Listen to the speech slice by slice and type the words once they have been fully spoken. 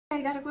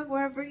Hey, got a quick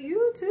word for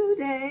you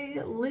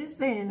today.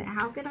 Listen,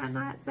 how could I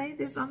not say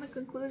this on the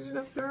conclusion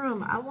of the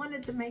room? I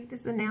wanted to make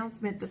this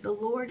announcement that the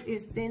Lord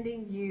is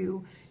sending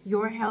you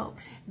your help.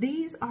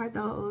 These are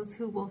those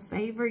who will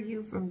favor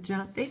you from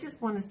jump. They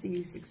just want to see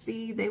you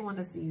succeed. They want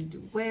to see you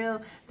do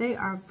well. They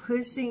are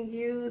pushing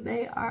you.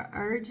 They are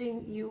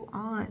urging you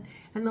on.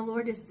 And the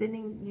Lord is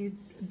sending you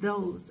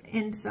those.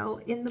 And so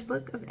in the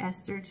book of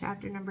Esther,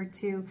 chapter number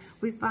 2,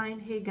 we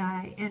find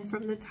Haggai. And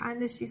from the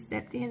time that she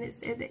stepped in, it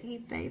said that he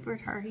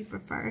favored her. He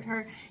preferred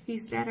her. He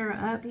set her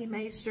up. He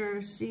made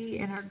sure she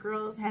and her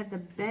girls had the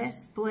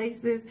best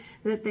places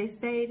that they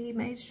stayed. He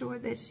made sure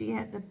that she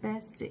had the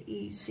best to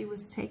eat. She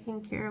was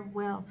taken care of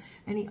well.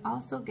 And he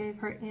also gave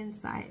her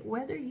insight.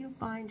 Whether you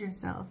find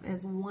yourself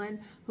as one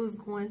who's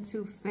going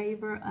to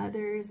favor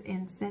others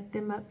and set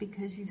them up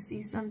because you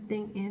see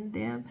something in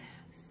them,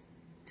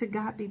 to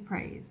God be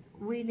praised.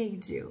 We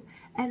need you.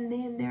 And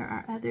then there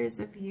are others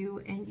of you,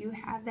 and you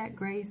have that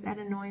grace, that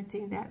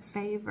anointing, that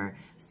favor,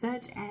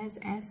 such as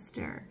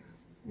Esther.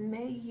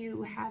 May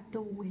you have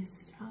the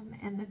wisdom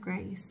and the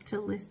grace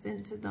to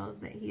listen to those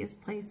that he is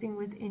placing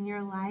within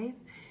your life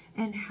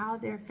and how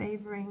they're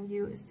favoring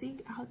you.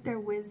 Seek out their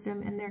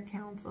wisdom and their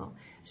counsel.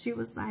 She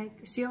was like,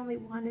 she only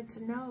wanted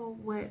to know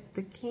what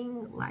the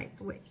king liked,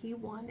 what he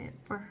wanted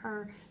for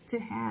her to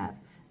have.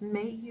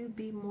 May you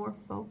be more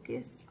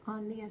focused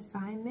on the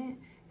assignment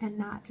and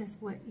not just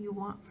what you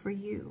want for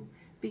you,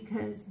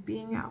 because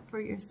being out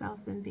for yourself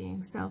and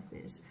being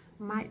selfish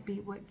might be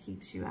what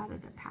keeps you out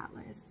of the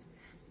palace.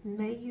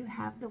 May you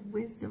have the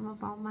wisdom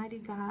of Almighty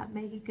God.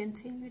 May he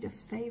continue to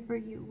favor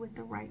you with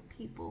the right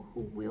people who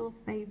will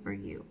favor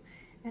you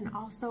and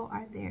also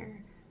are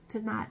there to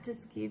not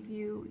just give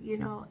you,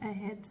 a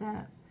heads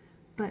up,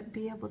 but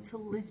be able to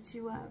lift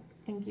you up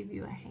and give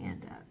you a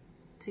hand up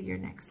to your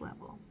next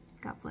level.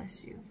 God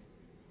bless you.